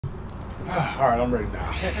All right, I'm ready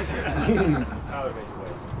now.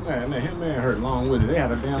 Man hurt long with it. They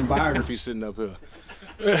had a damn biography sitting up here.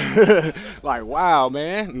 Like, wow,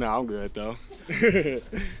 man. No, I'm good though.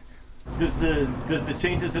 Does the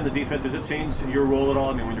changes in the defense, does it change your role at all?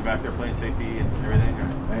 I mean, when you're back there playing safety and everything? Or?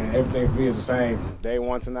 Man, everything for me is the same. Day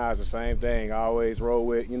one to now is the same thing. I always roll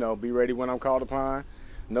with, be ready when I'm called upon.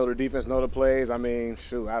 Know the defense, know the plays. I mean,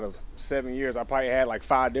 shoot, out of 7 years, I probably had like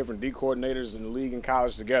 5 different D coordinators in the league and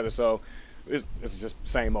college together. So it's just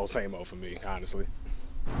same old for me, honestly.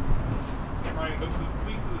 Ryan, the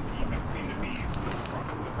tweaks to this defense seem to be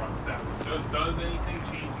the front seven. Does anything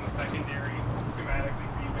change in the secondary schematically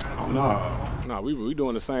for you guys? No, we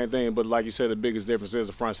doing the same thing, but like you said, the biggest difference is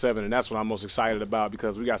the front seven, and that's what I'm most excited about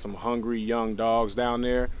because we got some hungry young dogs down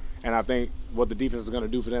there, and I think what the defense is going to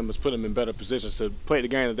do for them is put them in better positions to play the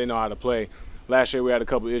game that they know how to play. Last year we had a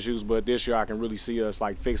couple issues, but this year I can really see us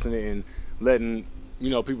like fixing it and letting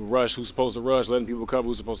people rush who's supposed to rush, letting people cover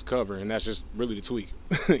who's supposed to cover, and that's just really the tweak.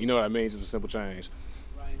 You know what I mean? It's just a simple change.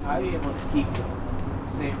 Ryan, how are you able to keep the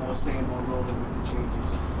same old rolling with the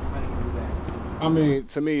changes? How do you do that? I mean,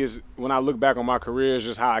 to me, is when I look back on my career, it's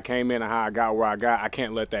just how I came in and how I got where I got. I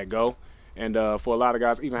can't let that go. And for a lot of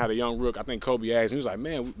guys, even had a young rook, I think Coby asked me, he was like,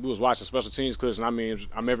 man, we was watching special teams clips, and I mean,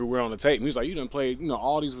 I'm everywhere on the tape. And he was like, you done played,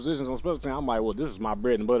 all these positions on special teams. I'm like, well, this is my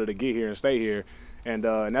bread and butter to get here and stay here. And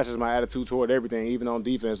that's just my attitude toward everything, even on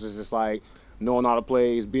defense. It's just like knowing all the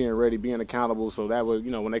plays, being ready, being accountable. So that was,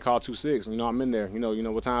 when they call 2-6, I'm in there. You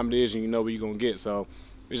know what time it is, and you know what you're going to get. So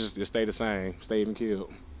it stay the same, stay even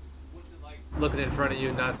killed. What's it like looking in front of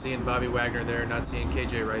you, not seeing Bobby Wagner there, not seeing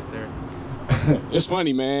KJ right there? It's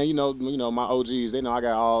funny, man. My OGs, they know I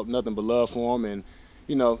got nothing but love for them, and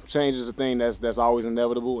change is a thing that's always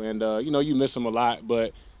inevitable, and you miss them a lot.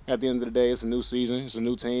 But at the end of the day, it's a new season, it's a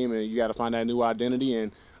new team, and you got to find that new identity,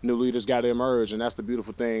 and new leaders got to emerge. And that's the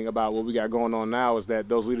beautiful thing about what we got going on now is that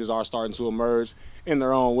those leaders are starting to emerge in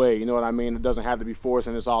their own way. You know what I mean? It doesn't have to be forced,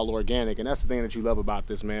 and it's all organic. And that's the thing that you love about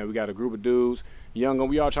this, man. We got a group of dudes, young, and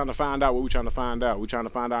we all trying to find out what we're trying to find out. We're trying to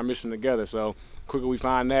find our mission together. So the quicker we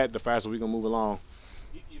find that, the faster we can move along.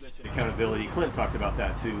 You mentioned accountability. Clint talked about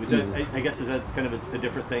that too. Is that, I guess, is that kind of a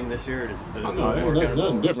different thing this year? No,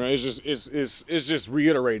 nothing different. It's just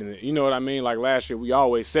reiterating it. You know what I mean? Like last year, we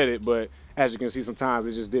always said it, but as you can see, sometimes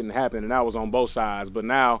it just didn't happen, and that was on both sides. But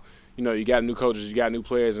now, you got new coaches, you got new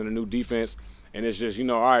players, and a new defense, and it's just,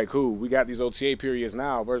 all right, cool. We got these OTA periods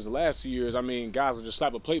now versus the last 2 years. I mean, guys will just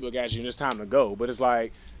slap a playbook at you, and it's time to go. But it's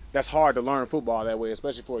like that's hard to learn football that way,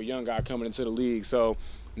 especially for a young guy coming into the league. So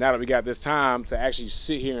now that we got this time to actually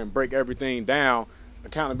sit here and break everything down,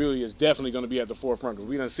 accountability is definitely going to be at the forefront because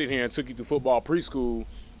we done sit here and took you through football preschool,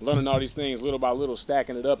 learning all these things little by little,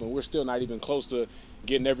 stacking it up, and we're still not even close to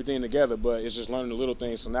getting everything together, but it's just learning the little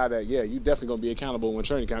things. So now that, yeah, you definitely going to be accountable when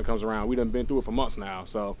training camp comes around. We done been through it for months now,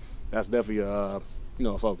 so that's definitely a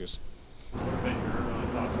focus. What have been your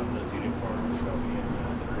thoughts on the 2 new partners, Coby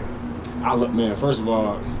and Tariq? Man, first of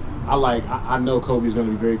all, I know Coby's going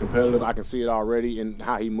to be very competitive. I can see it already in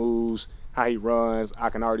how he moves, how he runs. I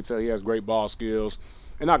can already tell he has great ball skills,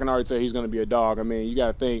 and I can already tell he's going to be a dog. I mean, you got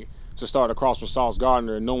to think, to start across from Sauce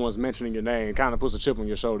Gardner and no one's mentioning your name kind of puts a chip on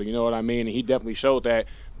your shoulder, you know what I mean? And he definitely showed that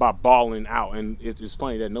by balling out. And it's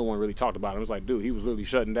funny that no one really talked about him. It's like, dude, he was literally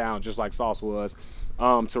shutting down just like Sauce was.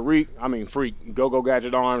 Tariq, freak, go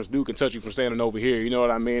gadget arms, dude can touch you from standing over here, you know what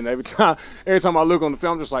I mean? Every time I look on the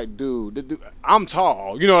film, I'm just like, dude, I'm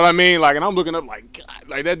tall, you know what I mean? Like, and I'm looking up like, God,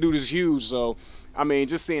 like that dude is huge. So,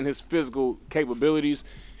 just seeing his physical capabilities,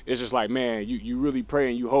 it's just like, man, you really pray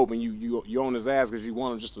and you hope and you on his ass because you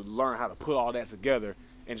want him just to learn how to put all that together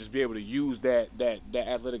and just be able to use that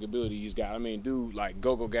athletic ability he's got. Dude, like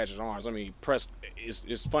go gadget arms. Press.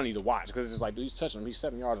 It's funny to watch because it's just like, dude, he's touching him. He's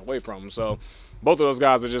 7 yards away from him. So both of those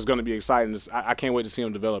guys are just going to be exciting. I can't wait to see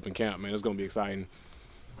them develop in camp, man. It's going to be exciting.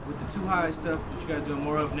 With the 2 high stuff that you guys doing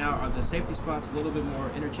more of now, are the safety spots a little bit more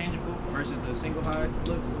interchangeable versus the single high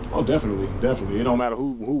looks? Oh, definitely. It don't matter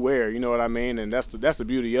who where, you know what I mean? And that's the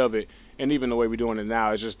beauty of it. And even the way we're doing it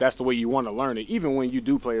now, it's just that's the way you want to learn it. Even when you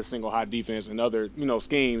do play a single high defense and other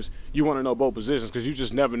schemes, you want to know both positions because you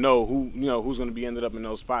just never know who's going to be ended up in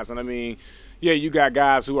those spots. And yeah, you got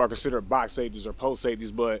guys who are considered box safeties or post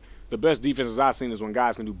safeties, but the best defenses I've seen is when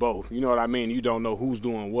guys can do both. You know what I mean? You don't know who's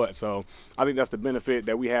doing what. So I think that's the benefit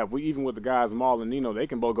that we have. Even with the guys, Maul and Nino, they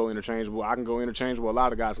can both go interchangeable. I can go interchangeable. A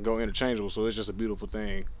lot of guys can go interchangeable. So it's just a beautiful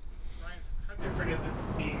thing. Ryan, how different is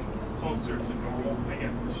it being closer to normal, I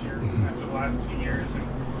guess, this year after the last 2 years and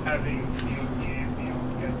having the OTAs being on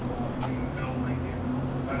the schedule and knowing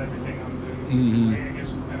about everything on Zoom? I guess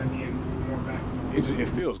just kind of being more back to normal. it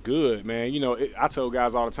feels good, man. I tell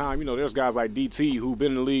guys all the time, there's guys like DT who've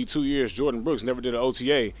been in the league 2 years. Jordan Brooks never did an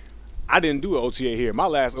OTA. I didn't do an OTA here. My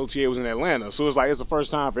last OTA was in Atlanta. So it's like it's the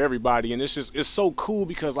first time for everybody. And it's so cool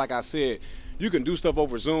because, like I said, you can do stuff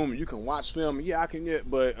over Zoom. You can watch film. Yeah, I can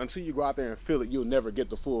but until you go out there and feel it, you'll never get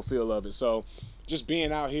the full feel of it. So just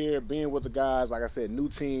being out here, being with the guys, like I said, new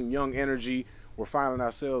team, young energy. We're finding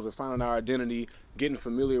ourselves, we're finding our identity, getting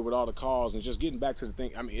familiar with all the calls, and just getting back to the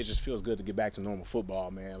thing. I mean, it just feels good to get back to normal football,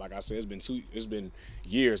 man. Like I said, it's been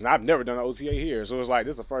years, and I've never done an OTA here, so it's like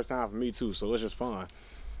this is the first time for me too. So it's just fun.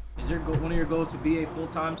 Is your one of your goals to be a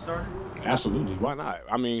full-time starter? Absolutely. Why not?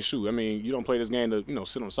 I mean, shoot. I mean, you don't play this game to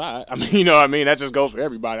sit on the side. I mean, you know what I mean? That just goes for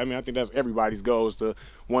everybody. I mean, I think that's everybody's goal is to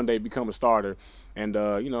one day become a starter, and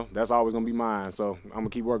that's always gonna be mine. So I'm gonna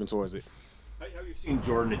keep working towards it. How have you seen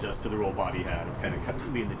Jordan adjust to the role Bobby had of kind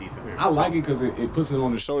of leading the defense? I like it because it puts it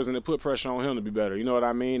on his shoulders and it put pressure on him to be better. You know what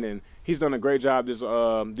I mean? And he's done a great job these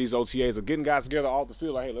OTAs of getting guys together off the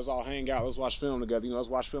field. Like, hey, let's all hang out. Let's watch film together. Let's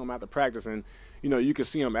watch film after practice. And, you can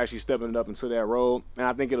see him actually stepping it up into that role. And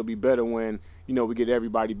I think it'll be better when, we get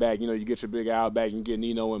everybody back. You get your big Al back. You get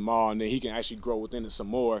Nino and Ma, and then he can actually grow within it some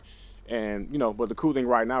more. And, but the cool thing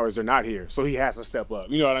right now is they're not here. So he has to step up.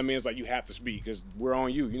 You know what I mean? It's like you have to speak because we're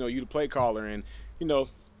on you. You the play caller. And,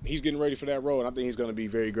 he's getting ready for that role, and I think he's going to be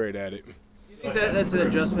very great at it. Do you think that's an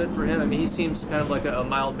adjustment for him? I mean, he seems kind of like a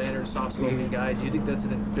mild-mannered, soft-spoken guy. Do you think that's a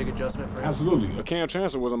big adjustment for him? Absolutely. Cam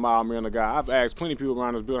Chancellor was a mild-mannered guy. I've asked plenty of people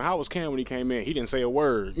around this building, how was Cam when he came in? He didn't say a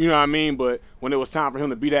word. You know what I mean? But when it was time for him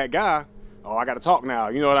to be that guy, I got to talk now.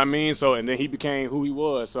 You know what I mean? So, and then he became who he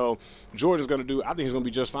was. So, Jordan's going to I think he's going to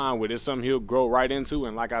be just fine with it. It's something he'll grow right into.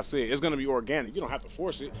 And like I said, it's going to be organic. You don't have to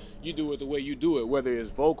force it. You do it the way you do it, whether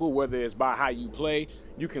it's vocal, whether it's by how you play.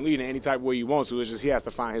 You can lead in any type of way you want to. It's just he has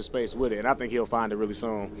to find his space with it. And I think he'll find it really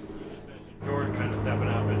soon. Jordan kind of stepping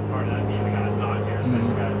up, and part of that being the guy's not here.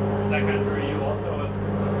 Is that kind of true to you also?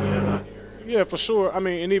 Not here? Yeah, for sure. I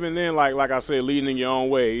mean, and even then, like I said, leading in your own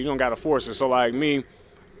way. You don't got to force it. So, like me,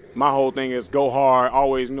 my whole thing is go hard,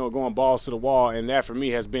 always, going balls to the wall, and that for me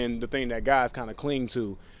has been the thing that guys kind of cling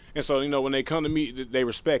to. And so, when they come to me, they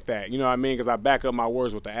respect that, you know what I mean, because I back up my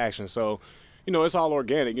words with the action. So, it's all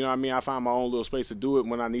organic, you know what I mean. I find my own little space to do it.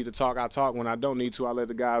 When I need to talk, I talk. When I don't need to, I let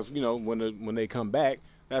the guys, when they come back,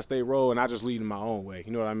 that's their role, and I just lead in my own way.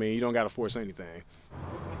 You know what I mean? You don't got to force anything.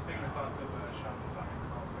 What's been your thoughts of Sean Desai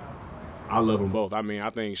and Carl Scouts? I love them both. I mean, I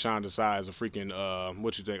think Sean Desai is a freaking,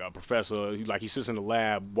 a professor. He sits in the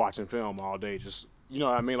lab watching film all day. Just, you know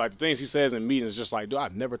what I mean? Like, the things he says in meetings, just like, dude,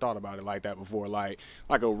 I've never thought about it like that before. Like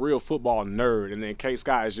a real football nerd. And then K.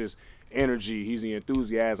 Scott is just energy. He's the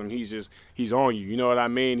enthusiasm. He's on you. You know what I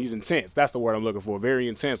mean? He's intense. That's the word I'm looking for. Very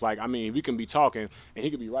intense. Like, I mean, we can be talking, and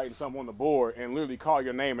he could be writing something on the board and literally call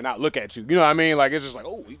your name and not look at you. You know what I mean? Like, it's just like,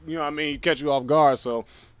 oh, you know what I mean? Catch you off guard. So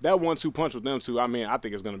that 1-2 punch with them two, I mean, I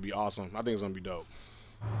think it's going to be awesome. I think it's going to be dope.